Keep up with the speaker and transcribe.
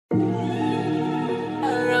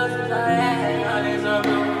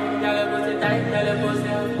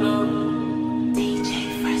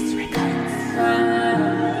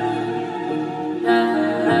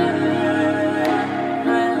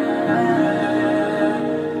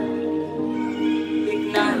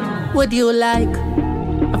Would you like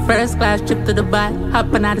a first class trip to Dubai?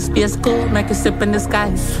 Hop on out of space cool, make you sip in the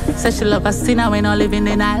skies. Says she love a sinner when I live in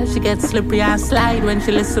the Nile. She gets slippery and slide when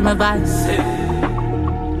she listens to my voice.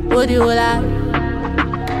 Would you like?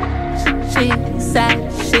 She said,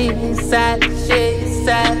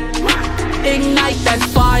 ignite that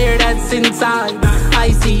fire that's inside.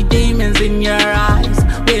 I see demons in your eyes.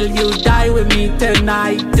 Will you die with me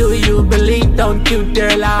tonight? Do you believe? Don't you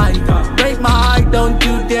dare lie. Break my heart, don't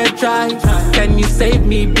you dare try. Can you save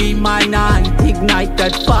me? Be my night. Ignite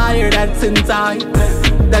that fire that's inside.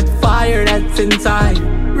 That fire that's inside.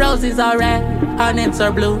 Roses are red, onions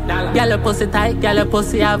are blue. Gyal pussy tight, gyal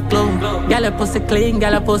pussy have glue. Gyal pussy clean,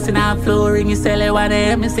 gyal pussy not flow. Ring you sell it 1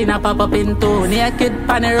 AM, you see na pop up in two. Naked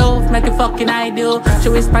pan the roof, make it fucking I do. She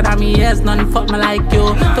whisper at me ears, none fuck me like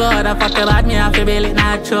you. To other fuck about me, I feel it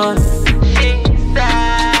natural.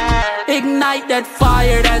 Ignite that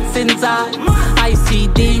fire that's inside. I see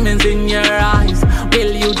demons in your eyes.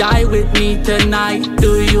 Will you die with me tonight?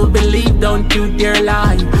 Do you believe? Don't you dare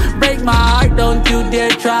lie. Break my heart, don't you dare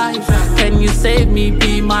try. Can you save me?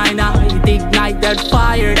 Be my night. Ignite that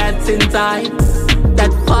fire that's inside.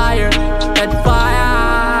 That fire, that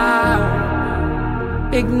fire.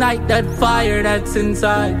 Ignite that fire that's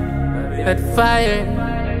inside. That fire,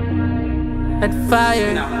 that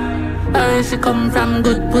fire. Where she come from,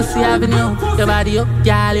 good pussy avenue. Your body up,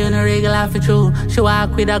 girl, you no regular for true. She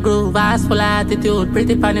walk with a groove, ass full of attitude.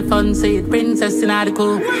 Pretty funny fun seat, princess in the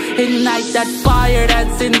coupe. Ignite that fire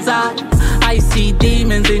that's inside. I see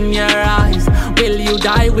demons in your eyes. Will you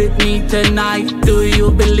die with me tonight? Do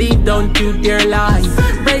you believe? Don't you dare lie.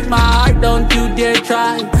 Break my heart, don't you dare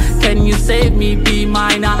try. Can you save me? Be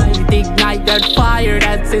my night. Ignite that fire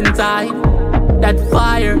that's inside. That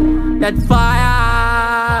fire, that fire.